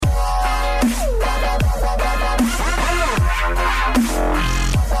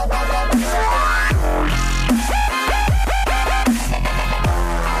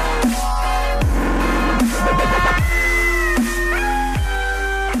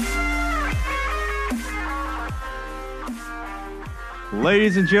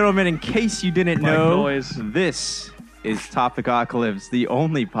Ladies and gentlemen, in case you didn't know, noise. This is Topicocalypse, the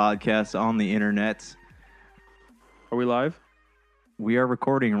only podcast on the internet. Are we live? We are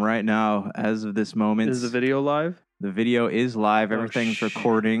recording right now as of this moment. Is the video live? The video is live. Oh, Everything's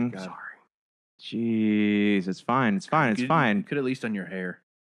recording. Sorry. Jeez, it's fine. It's fine. It's fine. You could at least on your hair.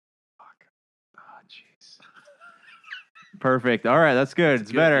 Oh, jeez. Perfect. All right, that's good.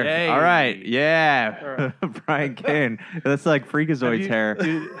 It's good. better. Yay. All right. Yeah. All right. Brian Kane. That's like Freakazoid's hair.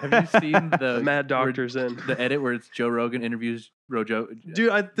 Dude, have you seen the Mad Doctor's in. the edit where it's Joe Rogan interviews Rojo?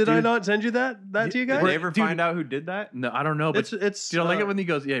 Dude, did I not send you that to you Did guys? they ever find out who did that? No, I don't know, but It's you don't like it when he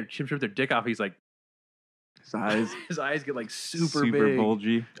goes, yeah, Chim their dick off. He's like, His eyes his eyes get like super super big.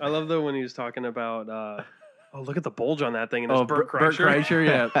 bulgy. I love though when he's talking about oh, look at the bulge on that thing, and Oh, it's Bert Bert Kreischer. Kreischer,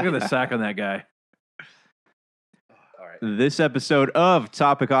 yeah. Look at the sack on that guy. All right. This episode of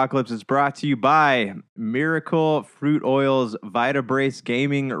Topicocalypse is brought to you by Miracle Fruit Oil's Vitabrace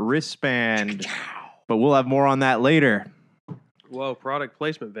Gaming Wristband. But we'll have more on that later. Whoa, product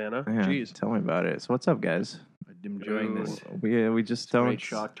placement, Vanna. Yeah, Jeez. tell me about it. So what's up, guys? I'm enjoying this. We just don't. Great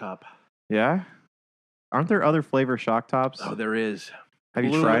shock top. Yeah. Aren't there other flavor shock tops? Oh, there is. Have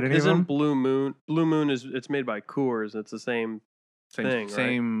you tried any of Isn't them? Blue Moon? Blue Moon it's made by Coors. It's the same Same, thing, right?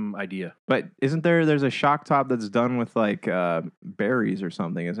 same idea. But isn't there's a shock top that's done with like berries or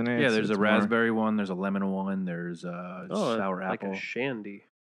something, isn't it? Yeah, there's a more- raspberry one. There's a lemon one. There's a sour like apple. a shandy.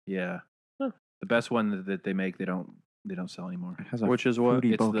 Yeah. Huh. The best one that they make, they don't sell anymore. It has a Which is what?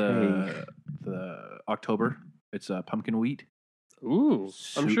 fruity It's bouquet. the October. It's pumpkin wheat. Ooh,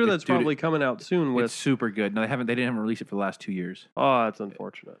 I'm sure that's Dude, probably coming out soon. With It's super good. No, they didn't release it for the last 2 years. oh, that's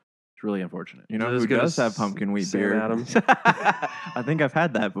unfortunate. It's really unfortunate. You know Is it as who good does as have pumpkin wheat Sam beer? Adams? I think I've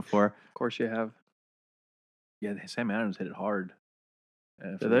had that before. Of course, you have. Yeah, Sam Adams hit it hard.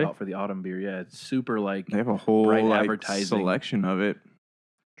 Did they? For the autumn beer, yeah, it's super like They have a whole bright like, advertising. selection of it.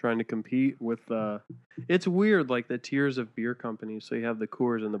 Trying to compete with. It's weird, like the tiers of beer companies. So you have the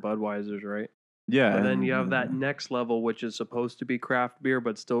Coors and the Budweisers, right? Yeah. And then you have that next level, which is supposed to be craft beer,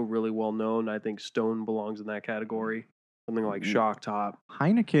 but still really well known. I think Stone belongs in that category. Something like Shock Top.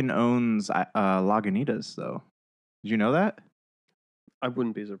 Heineken owns Lagunitas, though. Did you know that? I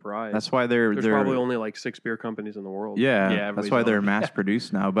wouldn't be surprised. That's why they're probably only like 6 beer companies in the world. yeah. Yeah, That's everybody's why they're owned. mass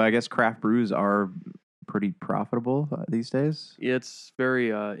produced now. But I guess craft brews are pretty profitable these days. It's very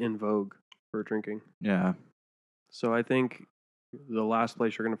in vogue for drinking. Yeah. So I think the last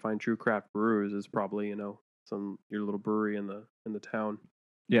place you're going to find true craft brewers is probably your little brewery in the town.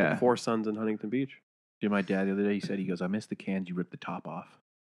 Yeah. Four Sons in Huntington Beach. Dude, my dad the other day he goes, I miss the cans you ripped the top off.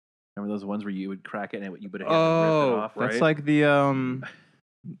 Remember those ones where you would crack it and you would have rip it off? right. That's like the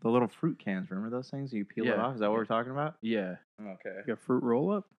little fruit cans. Remember those things? You peel it Yeah. off. Is that what we're talking about? Yeah, Okay. Like a fruit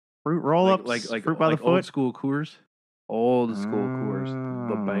roll up. Fruit roll ups, like fruit by like the old foot. school Coors. Old school Coors.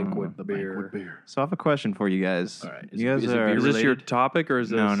 The Oh. banquet The beer. banquet beer. So I have a question for you guys. All right. You guys is it are. beer Is this your related? topic or is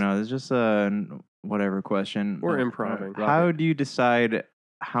this? No. This is just a whatever question. We're No. improving. How do you decide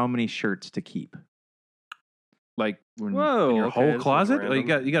how many shirts to keep? Like when Whoa, your okay, whole this is closet? Like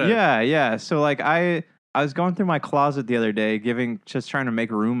random. you got Yeah. So like I was going through my closet the other day, just trying to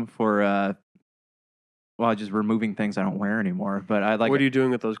make room for just removing things I don't wear anymore. But I like what are you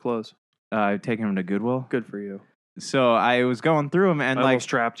doing with those clothes? taking them to Goodwill. Good for you. So I was going through them and I like almost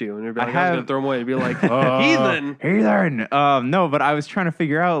trapped you, and you'd be I like, I was have- gonna throw them away. You'd be like, Heathen. heathen. No, but I was trying to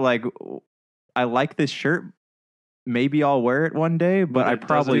figure out like I like this shirt. Maybe I'll wear it one day, but I it doesn't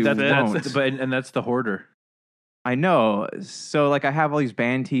probably fit. won't. and that's the hoarder. I know. So like I have all these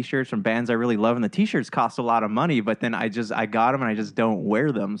band t-shirts from bands I really love, and the t-shirts cost a lot of money, but then I got them and I just don't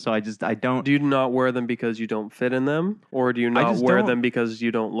wear them. So I don't. Do you not wear them because you don't fit in them, or do you not just wear don't- them because you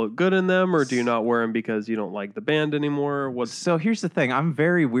don't look good in them, or do you not wear them because you don't like the band anymore? What's So here's the thing. I'm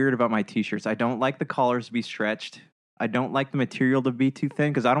very weird about my t-shirts. I don't like the collars to be stretched. I don't like the material to be too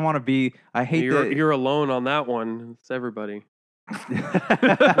thin because I don't want to be. I hate you're alone on that one. It's everybody.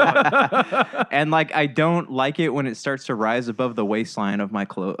 and like I don't like it when it starts to rise above the waistline of my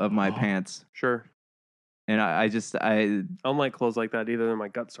pants. Sure. And I I don't like clothes like that either. Then my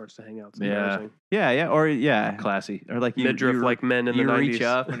gut starts to hang out. It's Yeah. embarrassing. Classy. or like Midriff like men in the you 90s. reach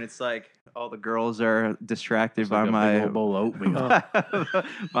up and it's like all the girls are distracted by Like a my big old bowl of oatmeal.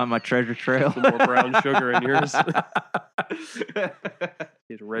 by my treasure trail. Some more brown sugar in yours.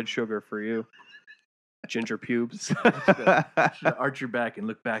 It's red sugar for you. Ginger pubes. Arch your back and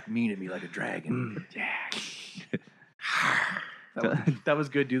look back mean at me like a dragon. That was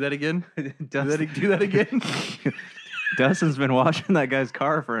good. Do that again. Do that again. Dustin's been washing that guy's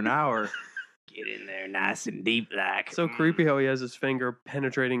car for an hour. Get in there nice and deep like. So creepy how he has his finger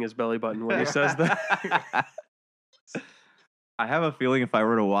penetrating his belly button when he says that. I have a feeling if I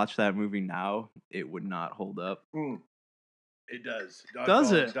were to watch that movie now, it would not hold up. It does.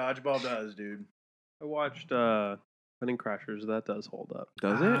 Does it? Dodgeball does, dude. I watched Wedding Crashers. That does hold up.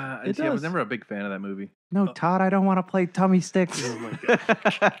 Does it? I It see, I was does. never a big fan of that movie. No, Todd, I don't want to play tummy sticks. Oh my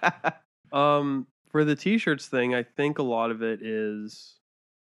god. For the t-shirts thing, I think a lot of it is,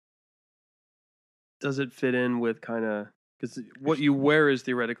 does it fit in with kind of, because what you wear is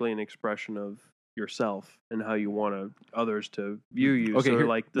theoretically an expression of yourself and how you want others to view you. Okay, so here-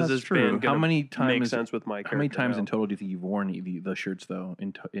 like, does that's this true. band How gonna many make times? sense with my character? How many times now? in total do you think you've worn the shirts though?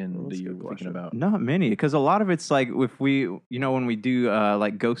 In Well, that that's a you're good thinking question. about? Not many, because a lot of it's like if we, when we do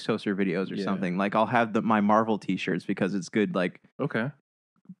like Ghost Toaster videos or Yeah. something, like I'll have my Marvel T-shirts because it's good, like Okay.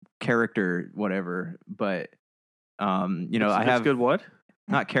 character whatever. But I It's have good what?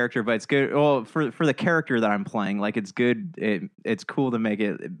 not character, but it's good. Well, for the character that I'm playing, like it's good. It's cool to make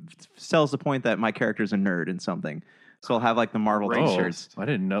it. It sells the point that my character's a nerd in something. So I'll have like the Marvel Great. T-shirts. I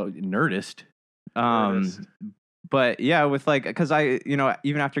didn't know. Nerdist. Nerdist. But yeah, with like, because I,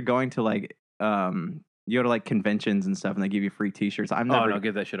 even after going to like, you go to like conventions and stuff, and they give you free T-shirts. I'm never, no,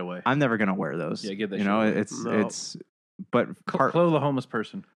 give that shit away. I'm never gonna wear those. Yeah, give that You shit know, away. No. but Clothe the homeless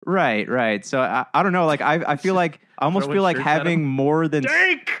person. right. So I don't know. Like I feel like I almost Throwing feel like shirts at having 'em? more than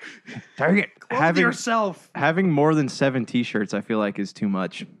dang it, Clothe yourself. having more than 7 T-shirts. I feel like is too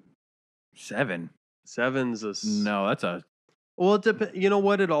much. 7. Seven's a No, that's a Well, it you know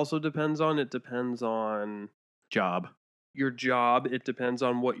what? It also depends on. It depends on job. your job. It depends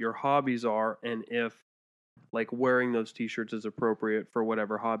on what your hobbies are, and if like wearing those T-shirts is appropriate for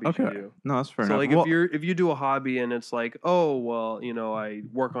whatever hobbies you Okay. do. No, that's fair So enough. like Well, if you do a hobby and it's like, oh well, I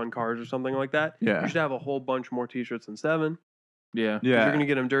work on cars or something like that. Yeah. You should have a whole bunch more T-shirts than 7. Yeah. 'Cause you're gonna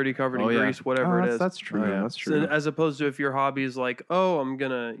get them dirty, covered in Oh, yeah. grease, whatever it is. That's true. Oh, yeah. That's So true. as opposed to if your hobby is like, oh, I'm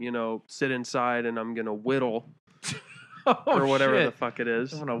gonna sit inside and I'm gonna whittle or whatever the fuck it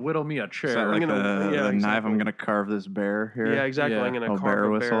is. I'm gonna whittle me a Is chair. that like gonna- the yeah, knife? exactly. I'm gonna carve this bear here. Yeah, exactly. Yeah. I'm gonna Oh, carve bear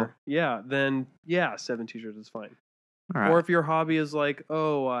a whistle. bear. Yeah, then 7 T-shirts is fine. All right. Or if your hobby is like,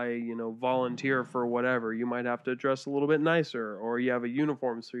 oh, I volunteer for whatever, you might have to dress a little bit nicer, or you have a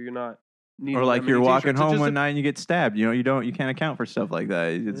uniform, so you're not. needing Or like that you're many walking t-shirts. It home just one night and you get stabbed. You can't account for stuff like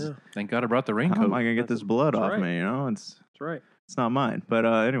that. It's, Yeah, Thank God I brought the how raincoat. am I gonna get this blood that's off right. me? that's right. It's not mine. But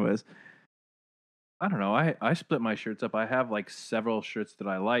anyways, I don't know. I split my shirts up. I have like several shirts that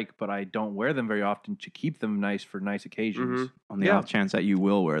I like, but I don't wear them very often to keep them nice for nice occasions. Mhm. on the Yeah. off chance that you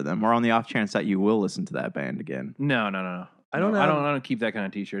will wear them, or on the off chance that you will listen to that band again. No. I don't have- I don't keep that kind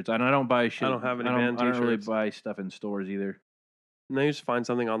of t-shirts. I don't buy shit. don't have any I band I don't really t-shirts. buy stuff in stores either. And then you just find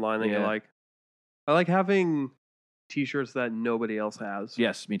something online that you Yeah. like. I like having T-shirts that nobody else has.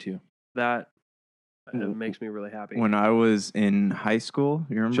 Yes, me too. That W- makes me really happy. When I was in high school,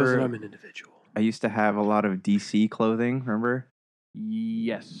 you Shows that remember I'm an individual. I used to have a lot of DC clothing. Remember?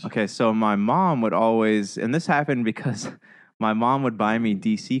 Yes. Okay, so my mom would always, and this happened because my mom would buy me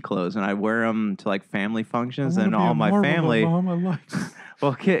DC clothes, and I'd wear them to like family functions, and all my family.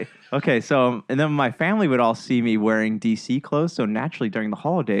 Okay. So, and then my family would all see me wearing DC clothes. So naturally, during the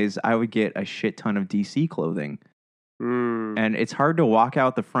holidays, I would get a shit ton of DC clothing, Mm. and it's hard to walk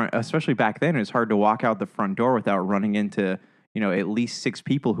out the front, especially back then. It's hard to walk out the front door without running into at least 6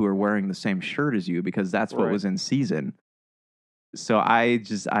 people who are wearing the same shirt as you, because that's what Right. was in season. So I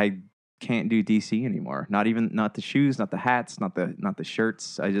can't do DC anymore. Not the shoes, not the hats, not the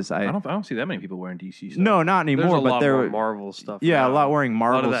shirts. I don't see that many people wearing DC stuff. no, not There's anymore. a but lot there more were Marvel stuff. yeah, now. a lot wearing A lot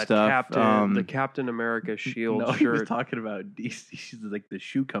Marvel of that stuff. the Captain America shield No, he was shirt. talking about DCs, like the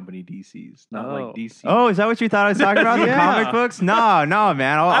shoe company DCs, not Oh. like DC. Oh, is that what you thought I was talking about? The Yeah. comic books? No,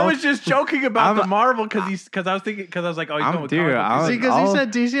 man. I was just joking about I'm- the Marvel because I was like, oh, he's I'm- going with dude, comic I'm- books. See, because I'll- he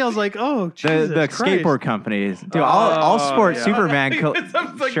said DC, I was like, oh, the Jesus Christ. skateboard companies. Dude, I'll sport yeah. Superman I was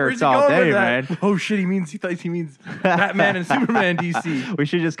like, where'd shirts you all go with day, that? man. Oh shit, he means Batman and Superman DC. We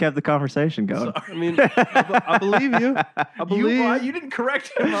should just kept the conversation going. I mean, I believe you. I believe You didn't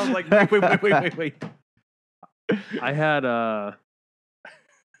correct him. I was like, wait. I had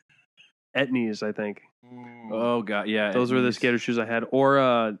Etnies, I think. Oh god, yeah. Those were the he's- skater shoes I had,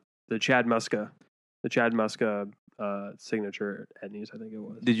 or the Chad Muska signature Etnies, I think it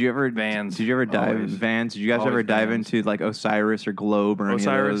was. Did you ever Vans. Did you ever dive Always. Vans? Did you guys Always ever dive Vans. into like Osiris or Globe or Osiris,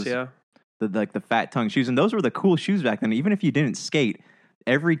 any of those? yeah. The fat tongue shoes, and those were the cool shoes back then. Even if you didn't skate,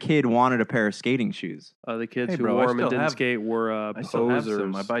 every kid wanted a pair of skating shoes. The kids Hey, who bro, I wore them and still didn't have- skate were I still have posers.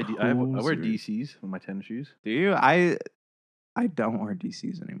 some. I wear Posers. DCs with my tennis shoes. Do you? I don't wear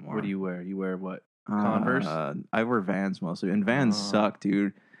DCs anymore. What do you wear? You wear what? Converse? I wear Vans mostly, and Vans Oh. suck,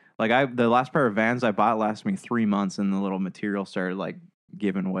 dude. Like the last pair of Vans I bought lasted me 3 months, and the little material started like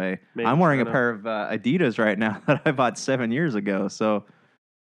given away. Made I'm in wearing a China. pair of Adidas right now that I bought 7 years ago. So,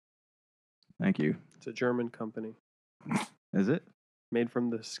 thank you. It's a German company Is it? made from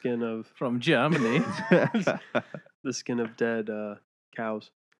the skin of From Germany. dead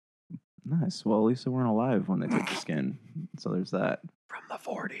cows Nice. Well, at least they weren't alive when they took the skin. So there's that. from the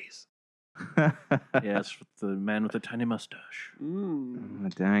 40s. Yes, the man with the tiny mustache. Mm. Oh,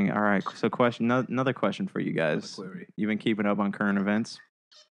 dang. All right. So, another question for you guys. Query. You've been keeping up on current events.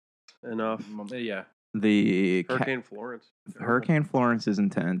 Enough. Yeah, The Hurricane Florence. Hurricane Florence is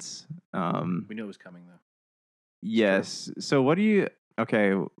intense. we knew it was coming though. Yes. So, what do you?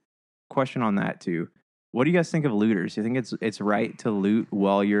 Okay. Question on that too. What do you guys think of looters? Do you think it's right to loot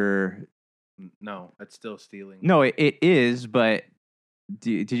while you're? No, that's still stealing. No, it is. But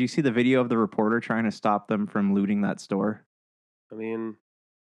did you see the video of the reporter trying to stop them from looting that store? I mean,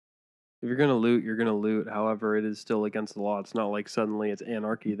 if you're gonna loot, you're gonna loot. However, it is still against the law. It's not like suddenly it's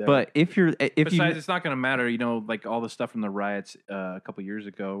anarchy there. But if Besides, you it's not going to matter. You know, like all the stuff from the riots a couple years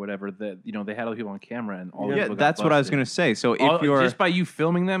ago, or whatever. That they had all the people on camera, and all the yeah, people got that's what I was busted. going to say. So if you're just by you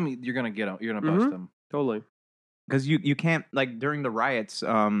filming them, you're gonna get them. You're gonna bust Mhm. them. totally. because you can't like during the riots.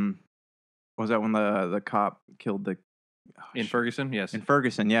 Was that when the cop killed the In Ferguson, yes. in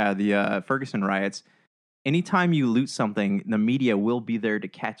Ferguson? Yeah, the Ferguson riots. Anytime you loot something, the media will be there to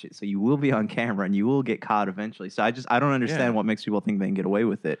catch it. So you will be on camera and you will get caught eventually. So I don't understand Yeah. what makes people think they can get away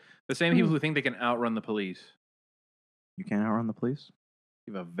with it. The same people who think they can outrun the police. You can't outrun the police.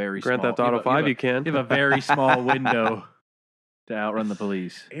 You have a very Grand small, Theft Auto 5, you can. You have a very small window to outrun the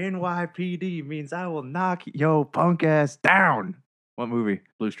police. NYPD means I will knock yo punk ass down. What movie?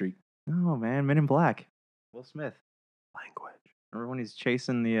 Blue Street. No, man, Men in Black. Will Smith. Language. Remember when he's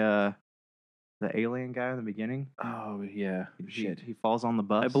chasing the alien guy in the beginning? Oh yeah. He falls on the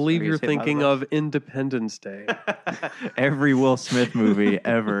bus. I believe or you're gets hit by the thinking bus. of Independence Day. Every Will Smith movie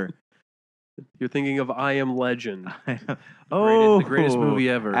ever. You're thinking of I Am Legend. Oh, the greatest movie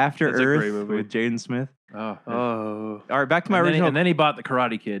ever. After It's a great Earth movie. with Jaden Smith. Oh. Oh, All right, back to my And then, original. and then he bought the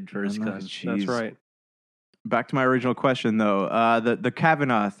Karate Kid for his Oh, cousin. that's jeez. right. Back to my original question, though. The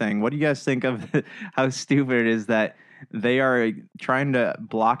Kavanaugh thing. What do you guys think of how stupid it is that they are trying to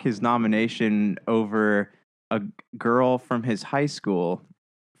block his nomination over a girl from his high school,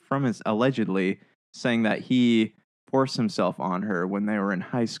 allegedly saying that he forced himself on her when they were in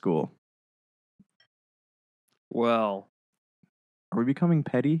high school? Well, Are we becoming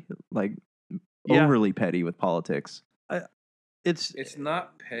petty? Like Yeah. overly petty with politics? it's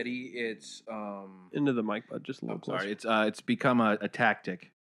not petty. It's into the mic, bud. Just a little I'm closer. sorry. It's become a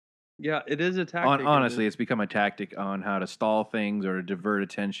tactic. Yeah, it is a tactic. Honestly, it's become a tactic on how to stall things or to divert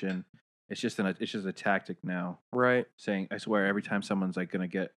attention. It's just a tactic now. right. Saying, I swear, every time someone's like going to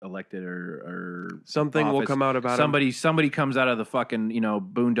get elected or Something will office, come out about him. somebody comes out of the fucking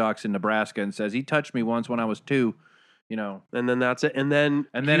boondocks in Nebraska and says he touched me once when I was 2. And then that's it. And then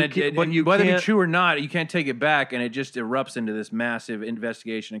But you whether can't, it's true or not, you can't take it back, and it just erupts into this massive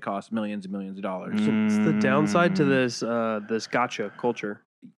investigation and costs millions and millions of dollars. It's the downside to this gotcha culture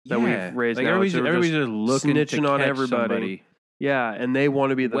that we've raised like now. everybody's, So we're everybody's just just looking snitching to on catch everybody. somebody, Yeah, and they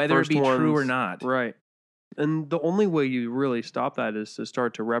want to be the whether first it be ones. true or not. Right. And the only way you really stop that is to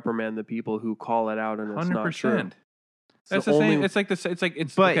start to reprimand the people who call it out, and it's not true. 100%. That's the the same. only- It's like But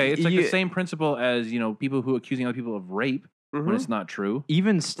it's like you- the same principle as people who accusing other people of rape when Mhm. it's not true.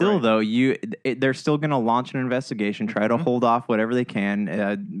 Even still, Right. though, they're still going to launch an investigation, try to Mhm. hold off whatever they can,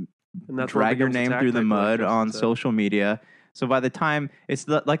 And that's where it drag your becomes a name through the tactic, like mud Justin on said. social media. So by the time it's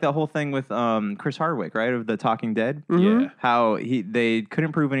like that whole thing with Chris Hardwick, right, of the Talking Dead, Mhm. Yeah. how they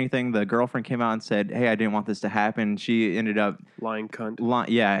couldn't prove anything. The girlfriend came out and said, "Hey, I didn't want this to happen." She ended up, Lying cunt.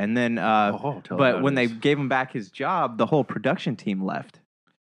 yeah, and then, Tell but us when how they it is. gave him back his job, the whole production team left.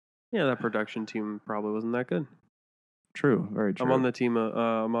 Yeah, that production team probably wasn't that good. True, very true. I'm on the team.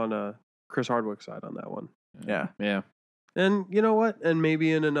 I'm on Chris Hardwick's side on that one. Yeah. And you know what? And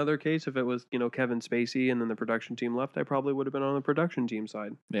maybe in another case, if it was Kevin Spacey and then the production team left, I probably would have been on the production team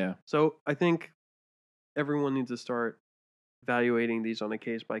side. Yeah. So I think everyone needs to start evaluating these on a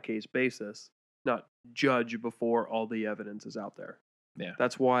case by case basis, not judge before all the evidence is out there. Yeah.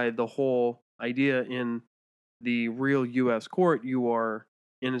 That's why the whole idea in the real U.S. court, you are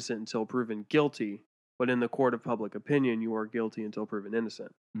innocent until proven guilty. But in the court of public opinion, you are guilty until proven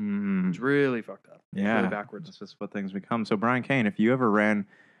innocent. Mm, It's really fucked up. It's yeah, really backwards. That's just what things become. So, Brian Kane, if you ever ran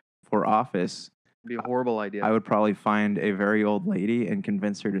for office, It'd be a horrible idea. I would probably find a very old lady and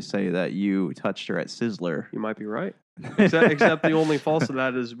convince her to say that you touched her at Sizzler You might be right. Except the only false to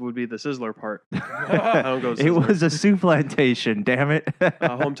that would be the Sizzler part. I don't go It Sizzler. was a soup plantation. Damn it!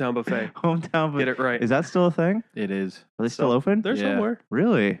 Hometown buffet. Hometown. Get it right. Is that still a thing? It is. Are they still So, open? They're Yeah. somewhere.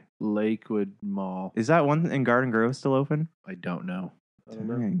 Really? Lakewood Mall. Is that one in Garden Grove still open? I don't know. I don't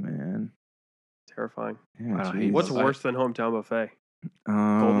know. Dang, man. Terrifying. Yeah, I don't geez. hate What's those. worse than Hometown buffet?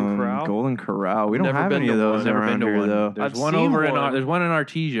 Golden Corral? Golden Corral. We don't Never have been any to of those one. Never around been to here, one. though. There's I've one seen over in one. there's one in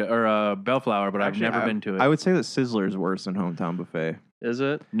Artesia or Bellflower, but Actually, I've never been to it. I would say that Sizzler's worse than Hometown Buffet. Is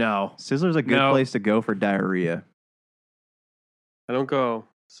it? no. Sizzler's a good No. place to go for diarrhea. I don't go,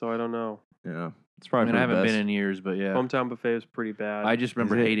 so I don't know. Yeah, it's I probably mean, for I the haven't best. been in years, but yeah. Hometown buffet is pretty bad. I just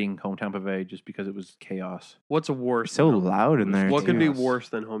remember Is it? hating Hometown Buffet just because it was chaos. What's worse? It's so than loud in there. What could be too. worse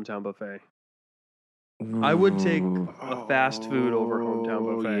than Hometown buffet? I would take Ooh, a fast food over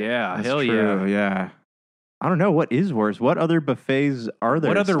Hometown buffet. Yeah, that's hell true, yeah. I don't know what is worse. What other buffets are there?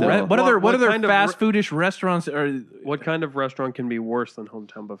 What other still? what other What kind of fast foodish restaurants are? What kind of restaurant can be worse than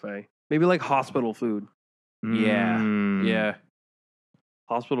Hometown buffet? Maybe like hospital food. Yeah, Mm. yeah.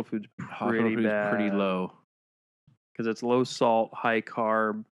 Hospital food's Hospital pretty food's bad. pretty low. because it's low salt, high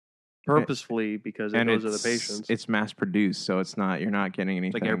carb, purposefully because it And goes to it's, the patients. it's mass produced, so it's not. You're not getting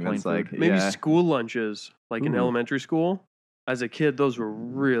anything airplane that's food. like Maybe yeah. school lunches, like in Ooh. elementary school. As a kid, those were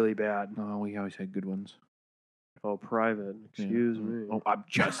really bad. Oh, we always had good ones. Oh, private. Excuse Yeah. me. Oh, I'm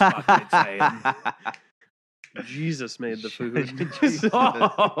just fucking saying. Jesus made the food.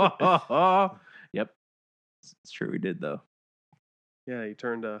 Yep. It's true, we did though. Yeah, he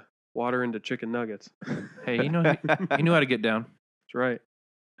turned water into chicken nuggets. Hey, he knew how to get down. That's right.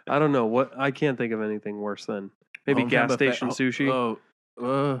 I don't know what. I can't think of anything worse than maybe Hometown gas buffet- station sushi.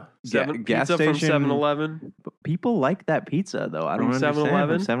 Oh, gas Pizza from station- 7-Eleven. But people like that pizza though. I From don't understand.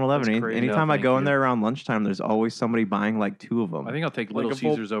 7-Eleven? From 7-Eleven. That's crazy. Anytime No, I go thank in you. there around lunchtime, there's always somebody buying like 2 of them. I think I'll take Like Little a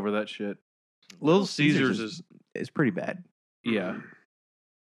full- Caesars over that shit. Little Caesars Caesars is. it's pretty bad. Yeah.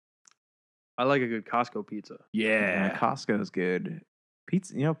 I like a good Costco pizza. Yeah. Costco's good.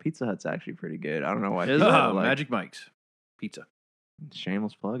 Pizza Hut's actually pretty good. I don't know why. Is people it? are like, Magic Mike's Pizza.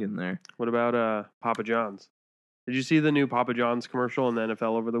 shameless plug in there. What about Papa John's? Did you see the new Papa John's commercial in the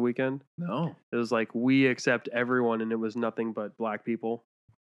NFL over the weekend? No. It was like, we accept everyone, and it was nothing but black people.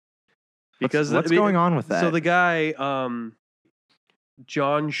 What's going on with that? So the guy,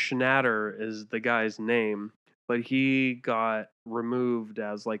 John Schnatter is the guy's name, but he got removed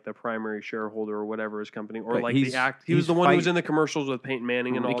as like the primary shareholder or whatever his company, or But like he's- the act. He was he's the one who was fight- in the commercials with Peyton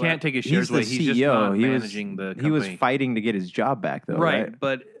Manning and all He that. can't take his he's shares the away. He's just CEO. not He managing the company. he was fighting to get his job back though, right?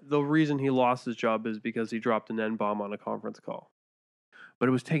 But the reason he lost his job is because he dropped an N-bomb on a conference call. But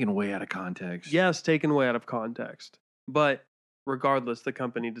it was taken way out of context. Yes, taken away out of context. But regardless, the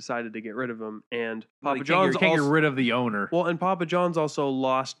company decided to get rid of him. And Well, Papa you John's can't get also, rid of the owner. well, and Papa John's also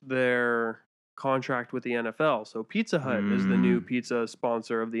lost their contract with the NFL. So Pizza Hut is the new pizza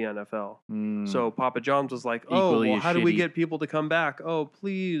sponsor of the NFL. Mm. So Papa John's was like, oh, Equally well, as how do we shitty. get people to come back? Oh,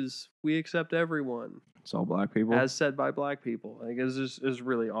 please, we accept everyone, It's all black people. as said by black people. Like, it's just is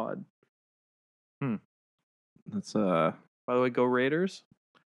really odd. That's By the way, go Raiders.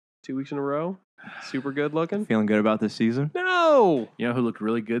 2 weeks in a row. Super good looking. feeling good about this season. No! You know who looked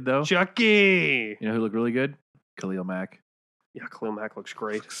really good though? Chucky! You know who looked really good? Khalil Mack. Yeah, Khalil Mack looks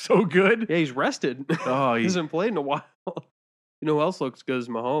great. So good. Yeah, he's rested. Oh, He hasn't played in a while. You know who else looks good is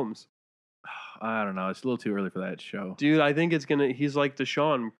Mahomes. I don't know. It's a little too early for that show. Dude, I think he's like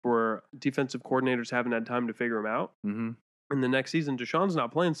Deshaun, where defensive coordinators haven't had time to figure him out. Mm-hmm. And the next season, Deshaun's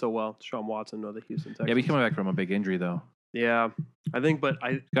not playing so well. Deshaun Watson of the Houston Texans. Yeah, but he's coming back from a big injury though. Yeah, I think,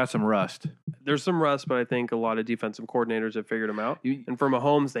 Got some rust. there's some rust, but I think a lot of defensive coordinators have figured him out. You- And for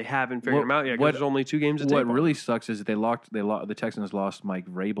Mahomes, they haven't figured What- him out yet because what- there's only 2 games to tape What on. really sucks is that the Texans lost Mike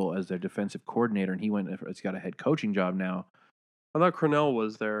Vrabel as their defensive coordinator, and he's got a head coaching job now. I thought Cornell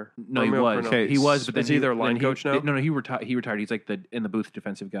was there. No, he Romeo was. Cornell. Okay, He was, but then Is he their then line coach now? No, he retired. He retired. He's like the in the booth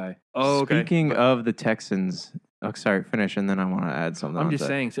defensive guy. Oh, okay. Speaking of the Texans, sorry, finish, and then I want to add something. I'm on just that.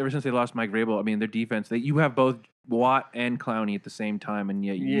 saying. Ever since they lost Mike Vrabel, I mean, their defense. You have both Watt and Clowney at the same time, and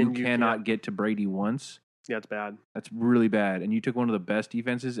yet Yeah, you and you cannot can't. get to Brady once. Yeah, it's bad. That's really bad. And you took one of the best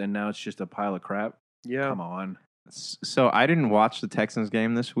defenses, and now it's just a pile of crap. Yeah. Come on. So I didn't watch the Texans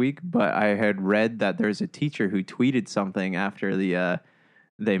game this week, but I had read that there's a teacher who tweeted something after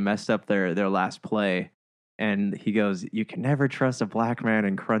they messed up their last play, and he goes, "You can never trust a black man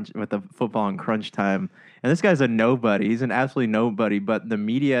in crunch with the football in crunch time." And this guy's a nobody. He's an absolute nobody. But the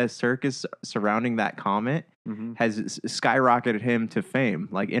media circus surrounding that comment Mm-hmm. has skyrocketed him to fame,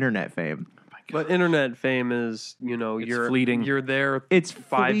 like internet fame. But internet fame is, It's you're fleeting. You're there It's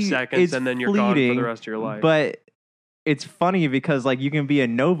 5 seconds it's and then you're gone for fleeting, the rest of your life. But it's funny because like you can be a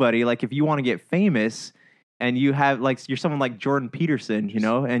nobody. Like if you want to get famous, and you have like you're someone like Jordan Peterson, you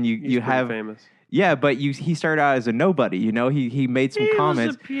know, and He's you pretty have famous. yeah, but he started out as a nobody, you know. He made some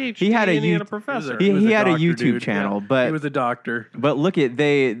comments. Was a PhD He had a and he had a youth- professor. He was he a had a doctor, YouTube dude. channel, He but was a doctor. but look at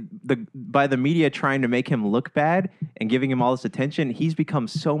by the media trying to make him look bad and giving him all this attention, he's become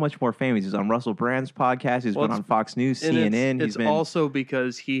so much more famous. He's on Russell Brand's podcast. He's Well, been it's- on Fox News, And CNN. It's He's been also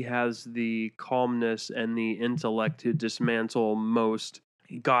because he has the calmness and the intellect to dismantle most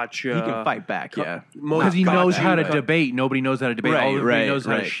gotcha. he can fight back. Yeah, Because he knows how to gotcha. debate. Nobody knows how to debate. Right, Everybody right, knows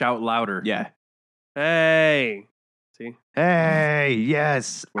how to right. shout louder. yeah. Hey, see, Hey,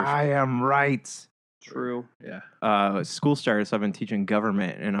 yes, I am right. true. Yeah. School started, so I've been teaching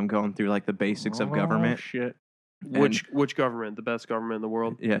government, and I'm going through like the basics of government. Shit. Which government? The best government in the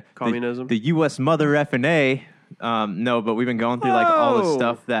world? Yeah, Communism. the U.S. Mother F&A. No, but we've been going through like all the Oh.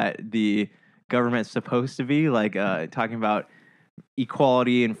 stuff that the government's supposed to be, like talking about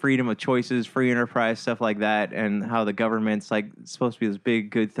equality and freedom of choices, free enterprise, stuff like that, and how the government's like supposed to be this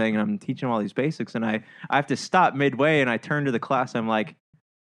big good thing. And I'm teaching them all these basics, and I have to stop midway, and I turn to the class. I'm like,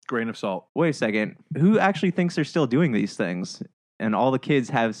 Grain of salt. wait a second, who actually thinks they're still doing these things? And all the kids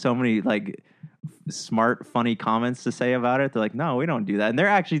have so many like smart, funny comments to say about it. They're like, no, we don't do that. And they're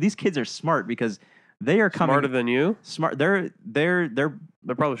actually, these kids are smart because they are coming Smarter than you? smart. They're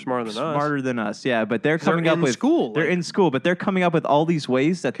They're probably smarter than us. smarter than us. Yeah, but they're 'Cause they're coming up in with school. They're like- in school, but they're coming up with all these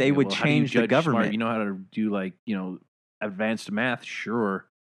ways that they Okay, would well, how do you change the judge government. smart? You know how to do like advanced math, sure,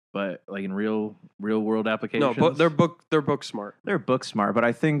 but like in real world No, applications. but they're book smart. They're book smart, but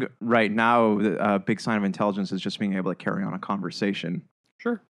I think right now the big sign of intelligence is just being able to carry on a conversation.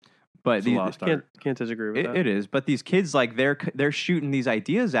 Sure, But It's a these, lost art. can't disagree with that. it is. But these kids, like they're shooting these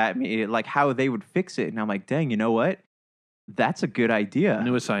ideas at me, like how they would fix it, and I'm like, dang, you know what? That's a good idea.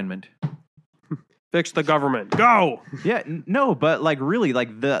 New assignment. Fix the government. Go. Yeah, no, but like really,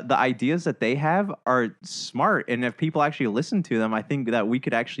 like the ideas that they have are smart, and if people actually listen to them, I think that we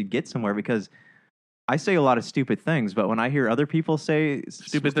could actually get somewhere. Because I say a lot of stupid things, but when I hear other people say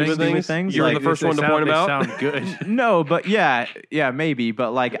Stupid things? You're like, the first one to point them out? Sound good. no, but yeah, maybe,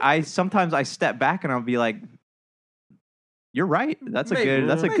 but like sometimes I step back and I'll be like, "You're right. That's a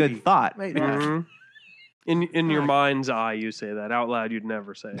good thought." Mhm. In your mind's eye, you say that. Out loud, you'd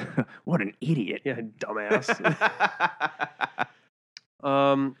never say it. What an idiot! Yeah, dumbass.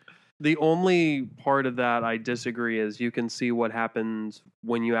 The only part of that I disagree is you can see what happens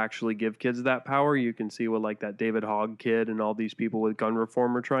when you actually give kids that power. You can see what like that David Hogg kid and all these people with gun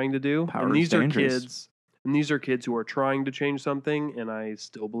reform are trying to do. Power And is these are dangerous. kids. And these are kids who are trying to change something, and I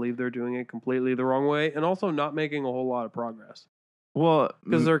still believe they're doing it completely the wrong way, and also not making a whole lot of progress Well,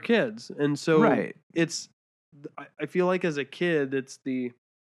 because they're kids, and so right. it's. I feel like as a kid, it's the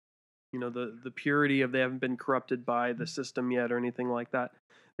purity of they haven't been corrupted by the system yet or anything like that.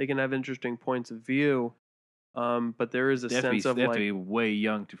 They can have interesting points of view, but there is a They have to sense of be like, way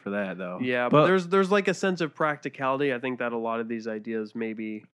young for that though. yeah, But- but there's like a sense of practicality. I think that a lot of these ideas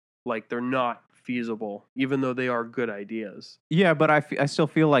maybe like they're not feasible, even though they are good ideas. Yeah, but I still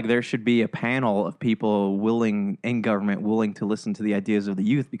feel like there should be a panel of people in government willing to listen to the ideas of the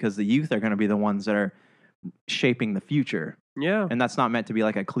youth, because the youth are going to be the ones that are shaping the future. Yeah, And that's not meant to be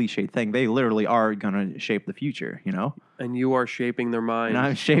like a cliche thing. They literally are going to shape the future, you know? and you are shaping their minds. And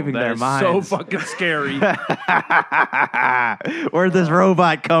I'm shaping That their is minds. so fucking scary. Where'd this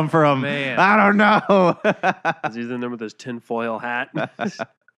robot come from? Man. I don't know. He's in there with his tinfoil hat.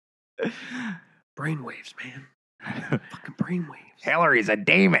 Brainwaves, man. Fucking brainwaves. Hillary's a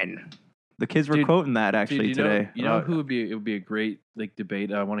demon. The kids were Dude, quoting that actually Dude, today. You know who would be? It would be a great like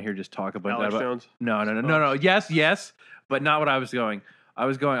debate. I want to hear just talk about Alex that. Jones. No. Yes, but not what I was going. I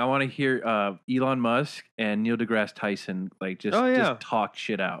want to hear Elon Musk and Neil deGrasse Tyson like just talk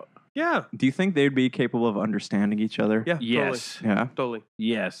shit out. Yeah. Do you think they'd be capable of understanding each other? Yeah. Yes. Yeah. Totally.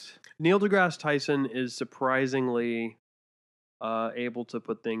 Yes. Neil deGrasse Tyson is surprisingly able to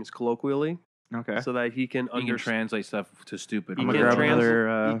put things colloquially Okay. so that he can You can understand. translate stuff to stupid. You I'm can gonna grab trans-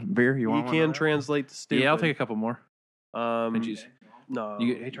 another beer. You He want one? can translate the stupid. Yeah, I'll take a couple more.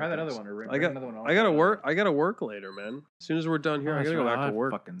 Hey, Try that other one. Or I got. another one. I gotta work. I gotta work later, man. As soon as we're done here, I gotta go back to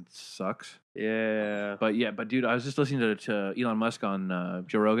work. Fucking sucks. Yeah. But dude, I was just listening to Elon Musk on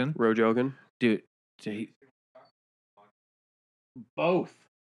Joe Rogan. Rojogan. Dude, both.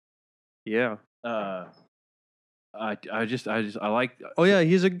 Yeah. I like. Oh yeah.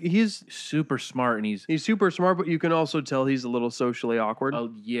 He's super smart, and he's super smart, but you can also tell he's a little socially awkward.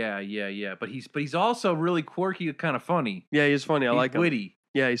 yeah. But he's also really quirky, kind of funny. Yeah, he's funny. I He's like him. witty.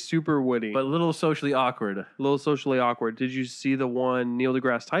 Yeah, he's super witty, but a little socially awkward. a little socially awkward. Did you see the one Neil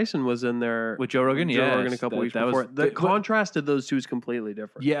deGrasse Tyson was in there With Joe Rogan? Joe Rogan a Yes, couple weeks that before? was The contrast of those two is completely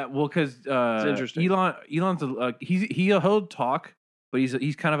different. Yeah, well, because interesting. Elon's he'll talk, but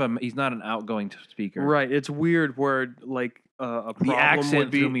he's kind of he's not an outgoing speaker. Right. It's weird where like a problem The accent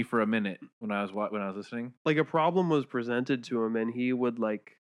would be threw me for a minute when I was listening. like a problem was presented to him and he would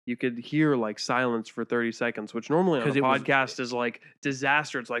like you could hear like silence for 30 seconds, which normally on a 'Cause it was- podcast is like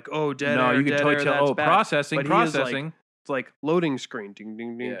disaster. It's like, oh, dead No, air, you can dead totally air, tell. that's Oh, bad. processing. But he is, like, It's It's like loading screen, ding,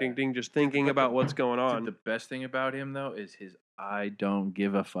 ding, ding, Yeah. ding, ding, just thinking about what's going on. The best thing about him though is his "I don't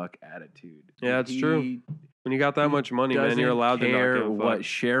give a fuck" attitude. Yeah, it's true. When you got that much money, man, you're doesn't allowed to care not give a fuck. what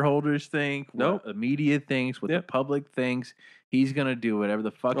shareholders think, Nope. what the media thinks, what Yep. the public thinks. He's gonna do whatever the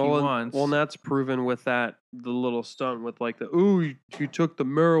fuck he Well, wants. and that's proven with the little stunt with like you took the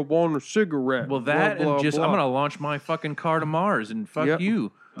marijuana cigarette. Well, blah, that blah, and just I'm blah. gonna launch my fucking car to Mars and fuck Yep.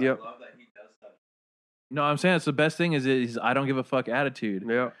 you. Yep. No, I'm saying it's the best thing is I don't give a fuck attitude.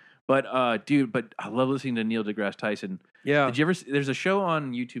 Yeah. But dude, but I love listening to Neil deGrasse Tyson. Yeah. Did you ever? There's a show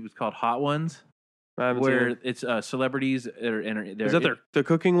on YouTube. It's called Hot Ones, I haven't seen where it. it's celebrities. Is that the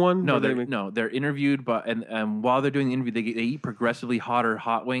cooking one? No, Where they they're interviewed, but and while they're doing the interview, they eat progressively hotter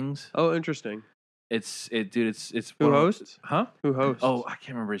hot wings. Oh, interesting. It's Who one of- hosts? Huh? Who hosts? Oh, I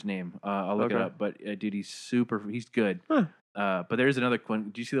can't remember his name. I'll look it Okay. up. But dude, he's good. Huh. But there's another one.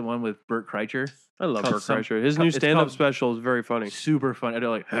 Do you see the one with Bert Kreischer? I love called Bert some- Kreischer. His it's new called- stand-up special is very funny. Super fun. They're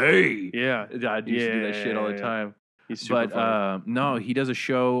like, hey, Yeah. I used to do that shit all the Yeah. time. He's super But funny. no, he does a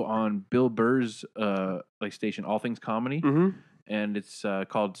show on Bill Burr's like station, All Things Comedy, Mm-hmm. and it's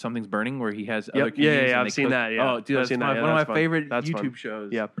called Something's Burning, where he has Yep. other comedians. and I've they seen cook- that. Yeah. Oh, dude, I've that's seen that. one Yeah, of that's my fun. favorite That's YouTube fun.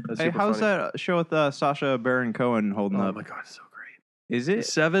 shows. Yeah. That's Hey, super how's funny. that show with Sacha Baron Cohen holding Oh up? my god, it's so great. Is it?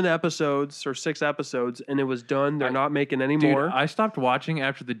 7 episodes or 6 episodes, and it was done. They're not making any Dude, more. I stopped watching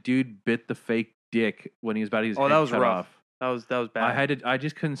after the dude bit the fake dick when he was about to get his Oh, head that was cut rough. off. That was bad. I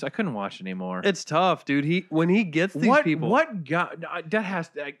just couldn't watch it anymore. It's tough, dude. When he gets these people, What guy? That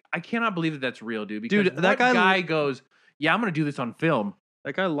has. I cannot believe that that's real, dude. Because Dude, that what guy- guy goes, yeah, I'm gonna do this on film.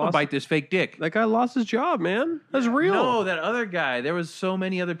 that guy I'm gonna lost. bite this fake dick. That guy lost his job, man. That's real. No, that other guy. There was so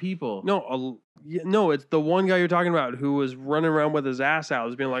many other people. No, it's the one guy you're talking about who was running around with his ass out,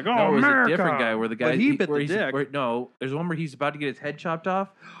 was being like, "Oh, No, it was America." a different guy where the guy But he bit where the he's- dick. no, there's one where he's about to get his head chopped off,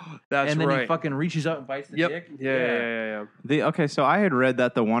 That's and then right. he fucking reaches up and bites the Yep. dick. Yeah. Okay, so I had read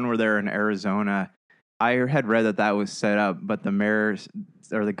that the one where they're in Arizona, I had read that was set up, but the mayor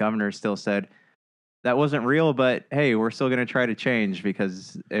or the governor still said that wasn't real. But hey, we're still going to try to change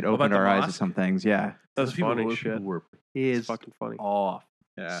because it about opened the our eyes to mosque? some things. Yeah, That's Those people funny were- shit. were He is pissed fucking funny. off.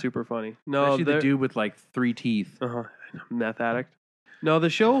 Super funny. No, Especially the they're- dude with like 3 teeth. meth addict. No, the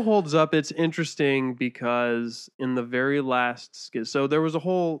show holds up. It's interesting because in the very last skit, so there was a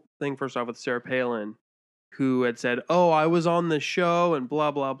whole thing first off with Sarah Palin, who had said, "Oh, I was on the show and blah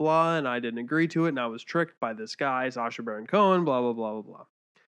blah blah, and I didn't agree to it, and I was tricked by this guy, Sacha Baron Cohen, blah blah blah blah blah."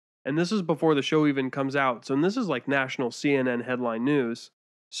 And this is before the show even comes out. So and this is like national CNN headline news.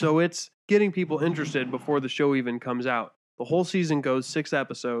 So it's getting people interested before the show even comes out. The whole season goes 6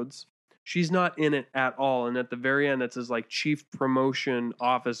 episodes. She's not in it at all. And at the very end, it says like Chief Promotion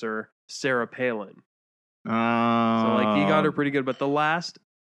Officer Sarah Palin. So like he got her pretty good. But the last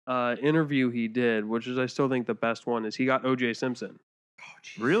interview he did, which is I still think the best one, is he got O.J. Simpson.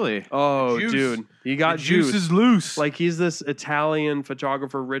 really. Oh, Juice. dude, he got The juice. is loose. Like he's this Italian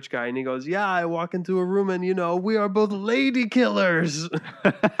photographer, rich guy, and he goes, "Yeah, I walk into a room and we are both lady killers."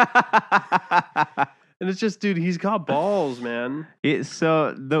 And it's just, dude, he's got balls, man.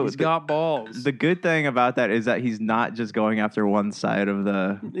 So He's got balls. the good thing about that is that he's not just going after one side of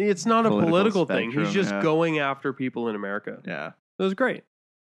the. It's not a political thing. spectrum, He's just yeah. going after people in America. Yeah. It was great.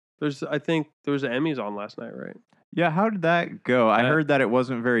 I think there was Emmys on last night, right? Yeah. How did that go? I Uh, heard that it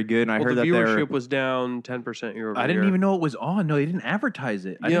wasn't very good, and I Well, heard the that viewership they was down 10% year over year. I didn't even know it was on. No, they didn't advertise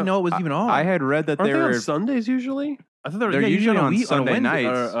it. I Yeah. didn't know it was even on. I had read that Aren't they they were. on Sundays usually? I thought they were They're yeah, usually on on Sunday Wednesday,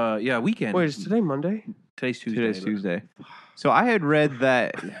 nights. Or, weekend. Wait, is today Monday? Today's Tuesday. Today's Tuesday. So I had read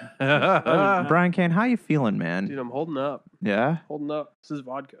that. Tuesday. Brian Kane, how you feeling, man? Dude, I'm holding up. Yeah. Holding up. This is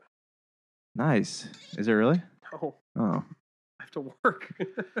vodka. Nice. Is it really? Oh, Oh. I have to work.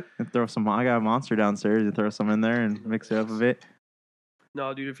 Throw some. I got a monster downstairs. You throw some in there and mix it up a bit.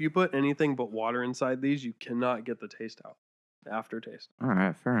 No, dude, if you put anything but water inside these, you cannot get the taste out. The aftertaste. All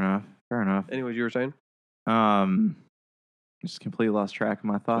right. Fair enough. Fair enough. Anyways, you were saying? Just completely lost track of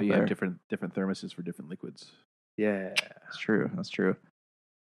my thought But you there. have different thermoses for different liquids. Yeah. That's true. That's true.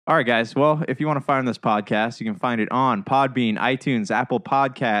 All right, guys. Well, if you want to find this podcast, you can find it on Podbean, iTunes, Apple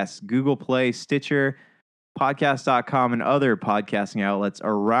Podcasts, Google Play, Stitcher, podcast.com and other podcasting outlets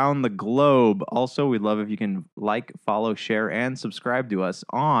around the globe. Also, we'd love if you can like, follow, share, and subscribe to us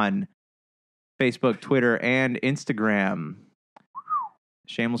on Facebook, Twitter, and Instagram.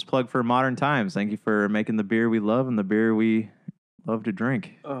 Shameless plug for Modern Times. Thank you for making the beer we love and the beer we love to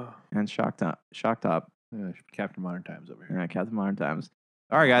drink. And Shock Top. Captain Modern Times over here. Yeah, Captain Modern Times.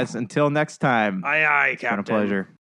 All right, guys. Until next time. Aye, It's been a Captain. pleasure.